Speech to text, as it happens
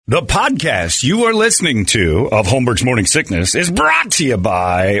The podcast you are listening to of Holmberg's Morning Sickness is brought to you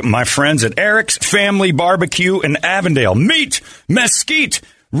by my friends at Eric's Family Barbecue in Avondale. Meat, mesquite,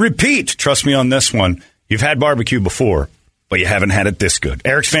 repeat. Trust me on this one. You've had barbecue before, but you haven't had it this good.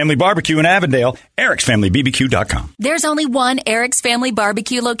 Eric's Family Barbecue in Avondale, ericsfamilybbq.com. There's only one Eric's Family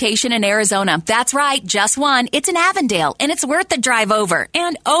Barbecue location in Arizona. That's right, just one. It's in Avondale, and it's worth the drive over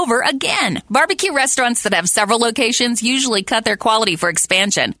and over again. Barbecue restaurants that have several locations usually cut their quality for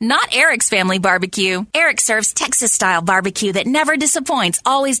expansion. Not Eric's Family Barbecue. Eric serves Texas-style barbecue that never disappoints,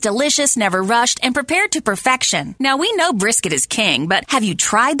 always delicious, never rushed, and prepared to perfection. Now, we know brisket is king, but have you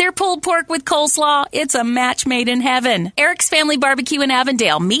tried their pulled pork with coleslaw? It's a match made in heaven. Eric's Family Barbecue in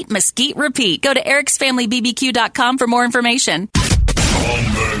Avondale. Meet, mesquite, repeat. Go to ericsfamilybbq.com for more information.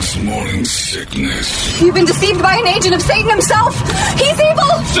 Holmberg's Morning Sickness. You've been deceived by an agent of Satan himself. He's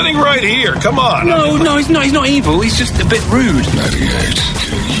evil. Sitting right here. Come on. No, he's not evil. He's just a bit rude. 98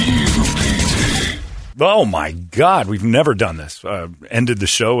 KUPD. Oh, my God. We've never done this. Ended the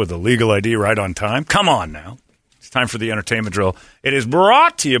show with a legal ID right on time. Come on now. It's time for the entertainment drill. It is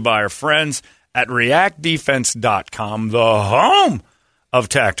brought to you by our friends at reactdefense.com, the home of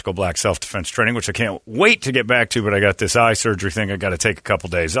tactical black self-defense training, which I can't wait to get back to, but I got this eye surgery thing. I got to take a couple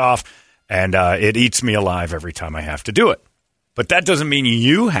days off, and it eats me alive every time I have to do it. But that doesn't mean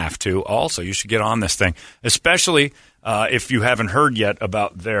you have to also. You should get on this thing, especially if you haven't heard yet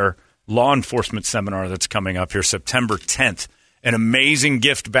about their law enforcement seminar that's coming up here September 10th. An amazing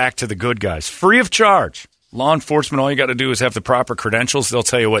gift back to the good guys, free of charge. Law enforcement, all you got to do is have the proper credentials. They'll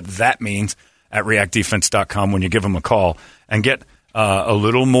tell you what that means at reactdefense.com when you give them a call and get a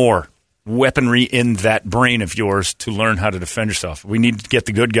little more weaponry in that brain of yours to learn how to defend yourself. We need to get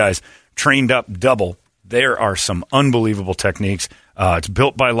the good guys trained up double. There are some unbelievable techniques. It's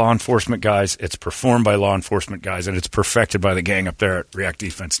built by law enforcement guys. It's performed by law enforcement guys, and it's perfected by the gang up there at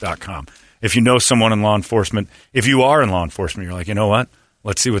reactdefense.com. If you know someone in law enforcement, if you are in law enforcement, you're like, you know what?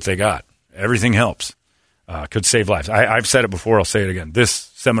 Let's see what they got. Everything helps. Could save lives. I've said it before. I'll say it again. This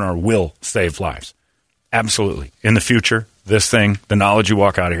seminar will save lives. Absolutely. In the future, this thing, the knowledge you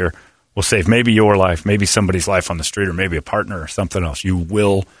walk out of here, will save maybe your life, maybe somebody's life on the street, or maybe a partner or something else. You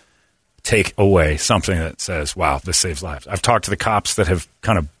will take away something that says, wow, this saves lives. I've talked to the cops that have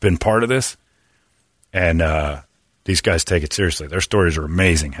kind of been part of this, and these guys take it seriously. Their stories are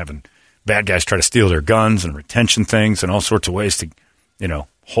amazing, having bad guys try to steal their guns and retention things and all sorts of ways to,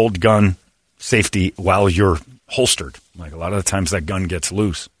 hold gun safety while you're holstered. Like a lot of the times that gun gets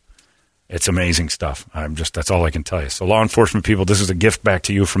loose. It's amazing stuff. That's all I can tell you. So law enforcement people, this is a gift back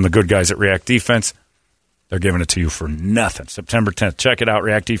to you from the good guys at React Defense. They're giving it to you for nothing. September 10th. Check it out,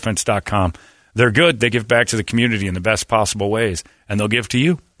 reactdefense.com. They're good. They give back to the community in the best possible ways. And they'll give to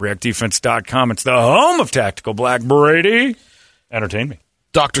you, reactdefense.com. It's the home of Tactical Black. Brady, entertain me.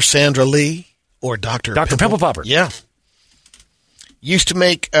 Dr. Sandra Lee or Dr. Pimple Popper. Yeah. Used to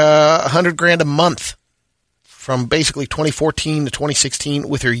make $100,000 a month from basically 2014 to 2016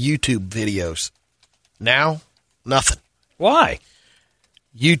 with her YouTube videos. Now, nothing. Why?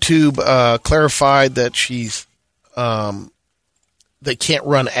 YouTube clarified that they can't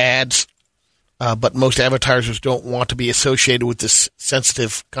run ads, but most advertisers don't want to be associated with this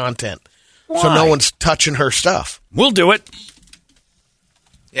sensitive content. Why? So no one's touching her stuff. We'll do it.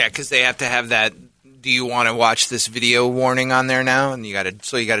 Yeah, because they have to have that. Do you want to watch this video warning on there now? And you got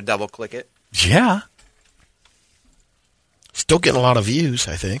to double click it. Yeah. Still getting a lot of views,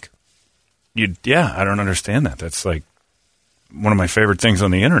 I think. Yeah, I don't understand that. That's like one of my favorite things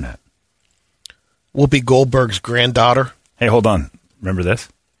on the internet. Whoopi Goldberg's granddaughter. Hey, hold on. Remember this?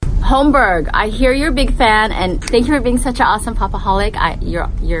 Holmberg, I hear you're a big fan, and thank you for being such an awesome papaholic.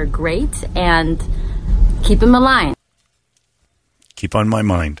 You're great, and keep him in line. Keep on my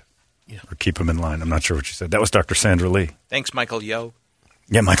mind. Yeah. Or keep him in line. I'm not sure what you said. That was Dr. Sandra Lee. Thanks, Michael Yo.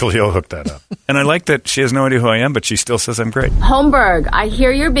 Yeah, Michael Yo hooked that up. And I like that she has no idea who I am, but she still says I'm great. Holmberg, I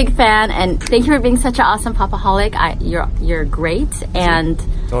hear you're a big fan, and thank you for being such an awesome papaholic. You're great, and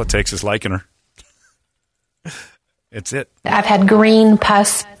That's all it takes is liking her. It's it. I've had green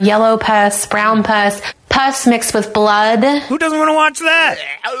pus, yellow pus, brown pus mixed with blood. Who doesn't want to watch that?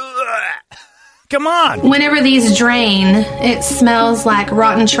 Come on. Whenever these drain, it smells like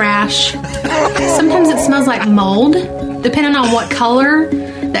rotten trash. Sometimes it smells like mold, depending on what color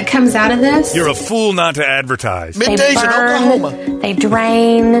that comes out of this. You're a fool not to advertise. Middays in Oklahoma. They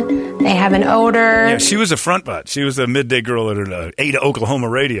drain. They have an odor. Yeah, she was a front butt. She was a midday girl at Ada, Oklahoma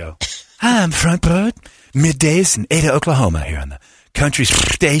radio. Hi, I'm front butt. Middays in Ada, Oklahoma here on the country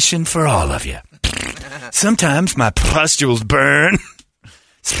station for all of you. Sometimes my pustules burn.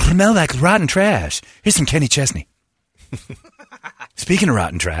 Smell like rotten trash. Here's some Kenny Chesney. Speaking of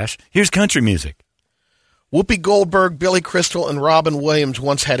rotten trash, here's country music. Whoopi Goldberg, Billy Crystal, and Robin Williams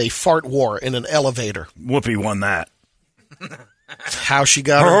once had a fart war in an elevator. Whoopi won that. How she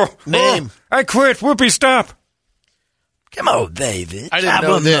got her name. I quit. Whoopi, stop. Come on, David. I didn't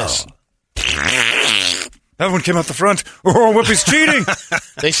know this. That one came out the front. Oh, Whoopi's cheating.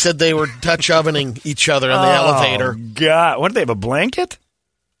 They said they were Dutch ovening each other in the elevator. God. What, did they have a blanket?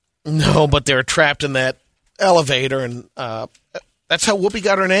 No, but they were trapped in that elevator, and that's how Whoopi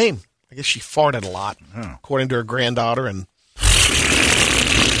got her name. I guess she farted a lot, according to her granddaughter. And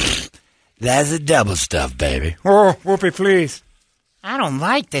that's the double stuff, baby. Oh, Whoopi, please. I don't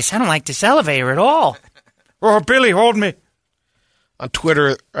like this. I don't like this elevator at all. Oh, Billy, hold me. On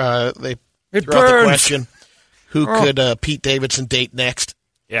Twitter, they threw out the question, who could Pete Davidson date next?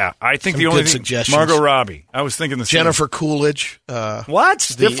 Yeah, I think Some the only good thing, suggestions. Margot Robbie. I was thinking the same. Jennifer Coolidge. What?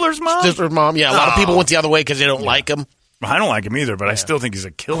 Stifler's mom? Stifler's mom, yeah. A lot of people went the other way because they don't like him. I don't like him either, but I still think he's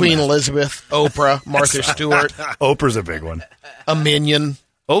a killer. Queen Elizabeth, Oprah, Martha Stewart. Oprah's a big one. A minion.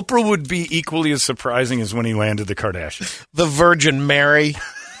 Oprah would be equally as surprising as when he landed the Kardashians. The Virgin Mary.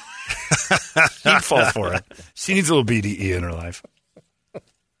 He'd fall for it. She needs a little BDE in her life.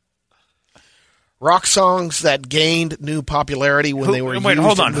 Rock songs that gained new popularity when they were used. Wait,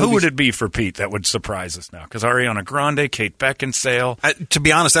 hold on. in Who movies. would it be for Pete that would surprise us now? Because Ariana Grande, Kate Beckinsale. To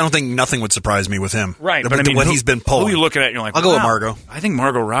be honest, I don't think nothing would surprise me with him. Right, but I mean, when he's been pulling. Who are you looking at? And you're like, I'll go with wow. Margot. I think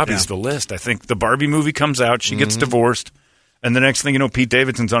Margot Robbie's the list. I think the Barbie movie comes out, she gets divorced, and the next thing you know, Pete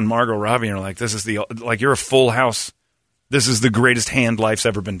Davidson's on Margot Robbie, and you're like, this is you're a full house. This is the greatest hand life's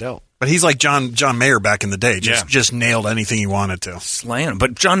ever been dealt. But he's like John Mayer back in the day. Just nailed anything he wanted to. Slaying.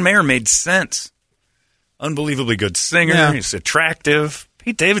 But John Mayer made sense. Unbelievably good singer. Yeah. He's attractive.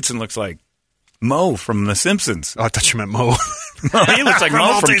 Pete Davidson looks like Mo from The Simpsons. Oh, I thought you meant Mo. No, he looks like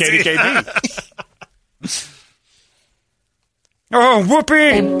Mo from KDKB. Oh,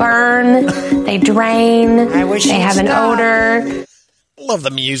 Whoopi! They burn, they drain, they have an odor. Love the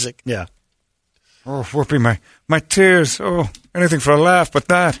music. Yeah. Oh, Whoopi, my tears. Oh, anything for a laugh but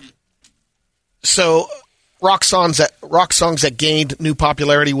that. So, rock songs that gained new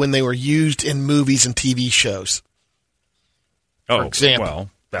popularity when they were used in movies and TV shows. Oh, For example. well,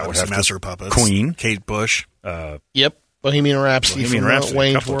 that would Obviously, have Master to of Puppets. Queen. Kate Bush. Yep. Bohemian Rhapsody Bohemian from Rhapsody, a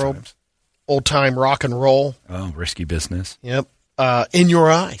Wayne's couple of World. times. Old time rock and roll. Oh, Risky Business. Yep. In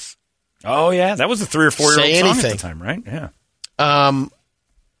Your Eyes. Oh, yeah. That was a 3 or 4 year old Say song Anything. at the time, right? Yeah.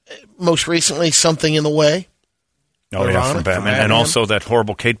 Most recently, Something in the Way. Oh, yeah, from Batman. And also that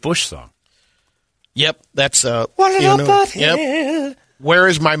horrible Kate Bush song. Yep. That's What about Yep. Where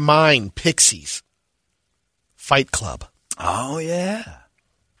Is My Mind? Pixies. Fight Club. Oh, yeah.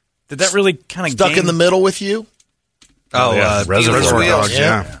 Did that really kind of Stuck in the Middle with You? Oh, yeah. Reservoir Dogs.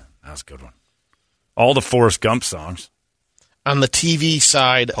 Yeah. That was a good one. All the Forrest Gump songs. On the TV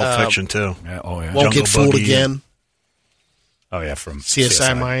side, Pulp Fiction, too. Yeah, oh, yeah. Won't Jungle Get Fooled Boogie. Again. Oh, yeah, from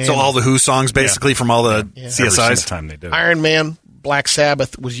CSI Miami. So all the Who songs, basically, from all the Every single CSIs. time they did it. Iron Man, Black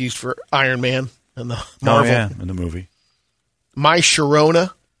Sabbath was used for Iron Man in the Marvel. Oh, yeah, in the movie. My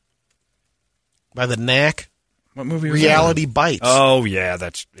Sharona by the Knack. What movie was Reality that? Bites. Oh, yeah,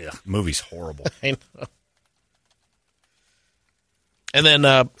 movie's horrible. I know. And then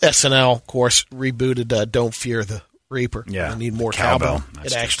SNL, of course, rebooted Don't Fear the Reaper. Yeah. I Need More Cowbell. Cowbell. That's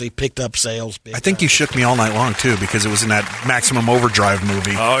It true. actually picked up sales big I think time. You Shook Me All Night Long, too, because it was in that Maximum Overdrive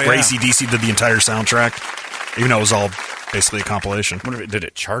movie Oh, yeah. where AC/DC did the entire soundtrack, even though it was all basically a compilation. Did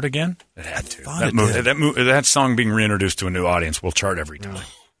it chart again? It had to. thought That, it movie, did. that song being reintroduced to a new audience will chart every time.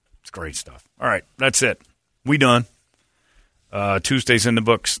 It's great stuff. All right, that's it. We done. Tuesday's in the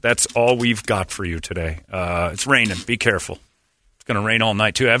books. That's all we've got for you today. It's raining. Be careful. It's going to rain all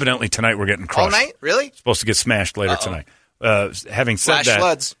night, too. Evidently, tonight we're getting crushed. All night? Really? It's supposed to get smashed later tonight. Having said Flash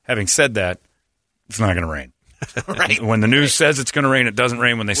floods. it's not going to rain. Right. When the news says it's going to rain, it doesn't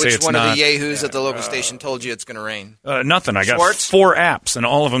rain. When they say Which it's one not, of the yahoos at the local station told you it's going to rain? nothing. I got Schwartz? 4 apps, and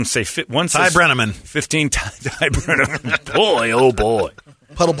all of them say one Ty says Brenneman. 15 Ty Brenneman. Boy, oh boy.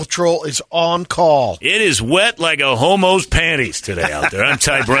 Puddle Patrol is on call. It is wet like a homo's panties today out there. I'm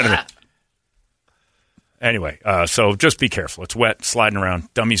Ty Brenneman. Anyway, so just be careful. It's wet, sliding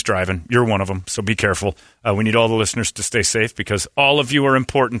around. Dummies driving. You're one of them, so be careful. We need all the listeners to stay safe because all of you are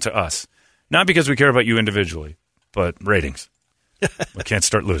important to us. Not because we care about you individually, but ratings. We can't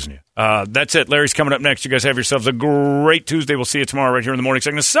start losing you. That's it. Larry's coming up next. You guys have yourselves a great Tuesday. We'll see you tomorrow right here in the morning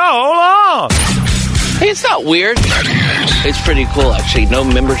segment. So long! Hey, it's not weird. It's pretty cool, actually. No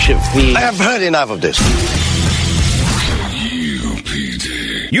membership fee. I have heard enough of this.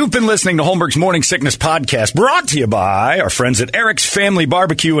 You've been listening to Holmberg's Morning Sickness Podcast, brought to you by our friends at Eric's Family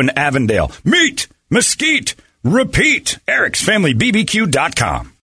Barbecue in Avondale. Meet, mesquite, repeat. EricsFamilyBBQ.com.